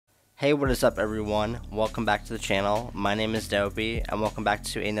Hey, what is up everyone? Welcome back to the channel. My name is Dopey and welcome back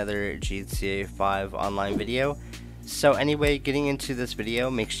to another GTA 5 online video. So anyway, getting into this video,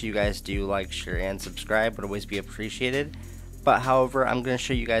 make sure you guys do like, share, and subscribe. Would always be appreciated. But however, I'm going to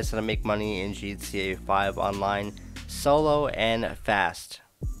show you guys how to make money in GTA 5 online, solo and fast.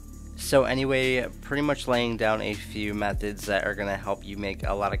 So anyway, pretty much laying down a few methods that are going to help you make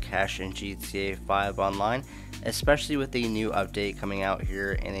a lot of cash in GTA 5 online, especially with the new update coming out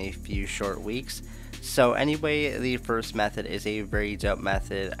here in a few short weeks. So anyway, the first method is a very dope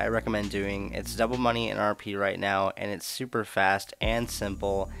method I recommend doing. It's double money in RP right now, and it's super fast and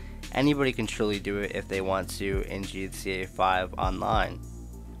simple. Anybody can truly do it if they want to in GTA 5 online.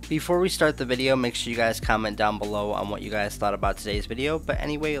 Before we start the video, make sure you guys comment down below on what you guys thought about today's video. But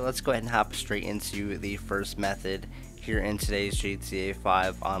anyway, let's go ahead and hop straight into the first method here in today's GTA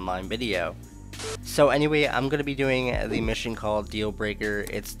 5 online video. So anyway, I'm going to be doing the mission called Deal Breaker.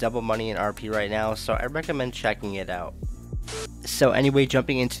 It's double money in RP right now, so I recommend checking it out. So anyway,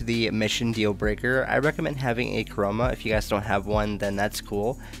 jumping into the mission Deal Breaker, I recommend having a chroma. If you guys don't have one, then that's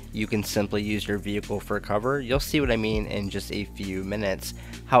cool. You can simply use your vehicle for cover. You'll see what I mean in just a few minutes.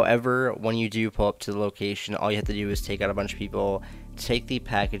 However, when you do pull up to the location, all you have to do is take out a bunch of people, take the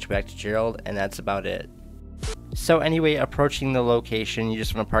package back to Gerald, and that's about it. So anyway, approaching the location, you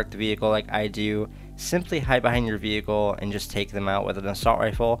just want to park the vehicle like I do. Simply hide behind your vehicle and just take them out with an assault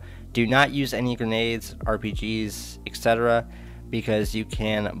rifle. Do not use any grenades, RPGs, etc. because you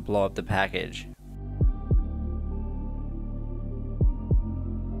can blow up the package.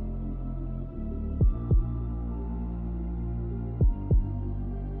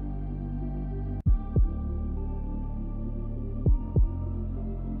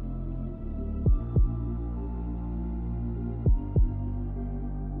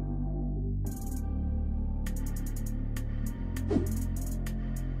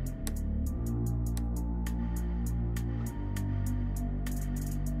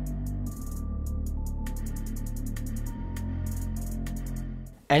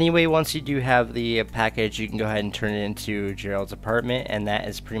 Anyway, once you do have the package, you can go ahead and turn it into Gerald's apartment, and that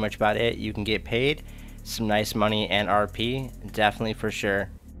is pretty much about it. You can get paid some nice money and RP, definitely for sure.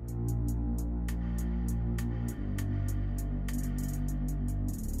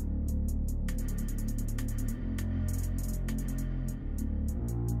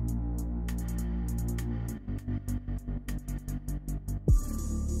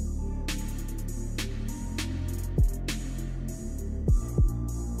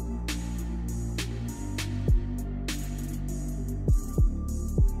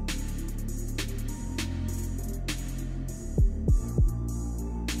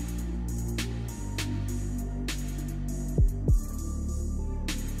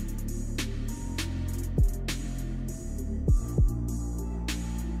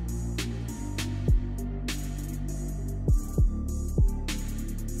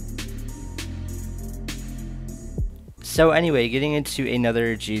 So anyway, getting into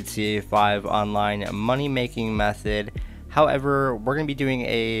another GTA 5 online money making method. However, we're going to be doing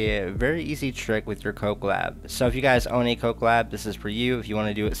a very easy trick with your Coke Lab. So if you guys own a Coke Lab, this is for you if you want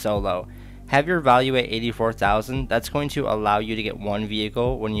to do it solo. Have your value at 84,000. That's going to allow you to get one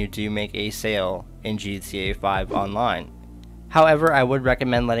vehicle when you do make a sale in GTA 5 online. However, I would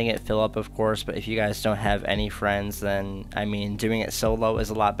recommend letting it fill up, of course, but if you guys don't have any friends, then I mean, doing it solo is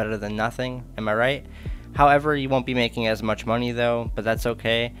a lot better than nothing. Am I right? However, you won't be making as much money though, but that's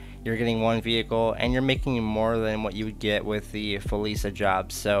okay. You're getting one vehicle and you're making more than what you would get with the Felisa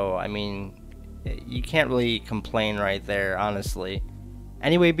job. So, I mean, you can't really complain right there, honestly.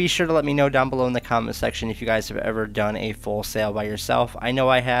 Anyway, be sure to let me know down below in the comment section if you guys have ever done a full sale by yourself. I know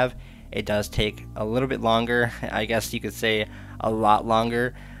I have. It does take a little bit longer. I guess you could say a lot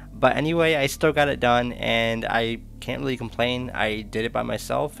longer. But anyway, I still got it done and I can't really complain. I did it by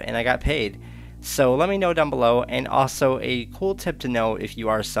myself and I got paid. So let me know down below, and also a cool tip to know if you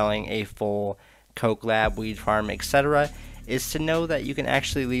are selling a full Coke Lab, weed farm, etc. is to know that you can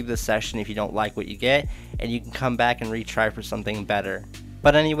actually leave the session if you don't like what you get, and you can come back and retry for something better.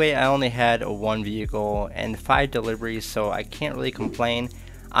 But anyway, I only had one vehicle and 5 deliveries, so I can't really complain.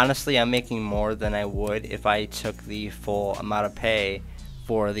 Honestly, I'm making more than I would if I took the full amount of pay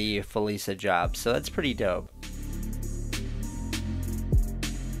for the Felisa job, so that's pretty dope.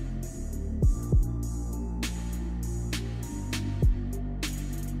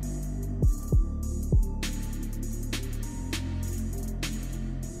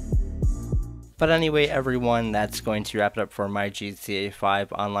 But anyway, everyone, that's going to wrap it up for my GTA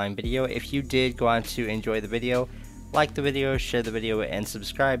 5 online video. If you did go on to enjoy the video, like the video, share the video, and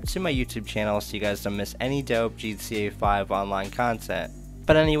subscribe to my YouTube channel so you guys don't miss any dope GTA 5 online content.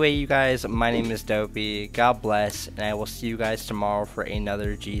 But anyway, you guys, my name is Dopey. God bless, and I will see you guys tomorrow for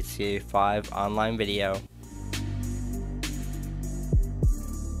another GTA 5 online video.